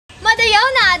Madayaw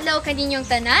na adlaw kaninyong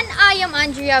tanan. I am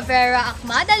Andrea Vera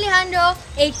Akmad Alejandro,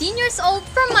 18 years old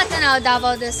from Matanao,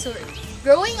 Davao Del Sur.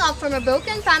 Growing up from a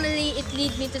broken family, it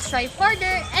led me to strive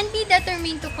further and be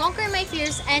determined to conquer my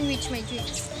fears and reach my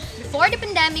dreams. Before the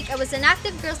pandemic, I was an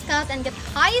active Girl Scout and got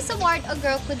the highest award a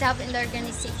girl could have in the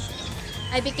organization.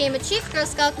 I became a Chief Girl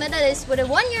Scout medalist with a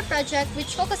one-year project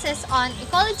which focuses on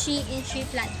ecology in tree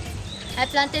planting. I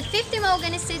planted 50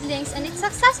 mahogany seedlings and it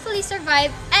successfully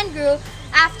survived and grew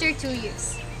after 2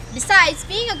 years. Besides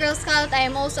being a Girl Scout, I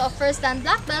am also a first-dan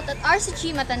black belt at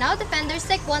RCG Matanao Defenders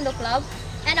Taekwondo Club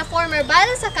and a former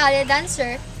Battle Sakale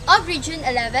dancer of Region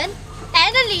 11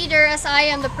 and a leader as I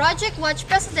am the Project Watch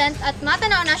President at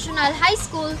Matanao National High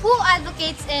School who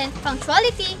advocates in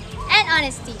punctuality and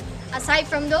honesty. Aside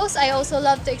from those, I also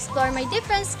love to explore my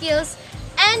different skills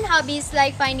and hobbies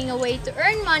like finding a way to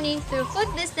earn money through food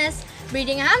business,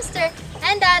 breeding a hamster,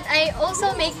 and that I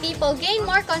also make people gain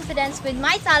more confidence with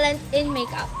my talent in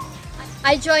makeup.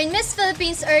 I joined Miss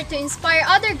Philippines Earth to inspire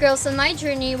other girls on my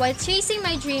journey while chasing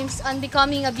my dreams on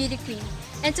becoming a beauty queen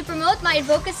and to promote my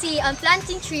advocacy on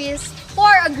planting trees for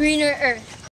a greener earth.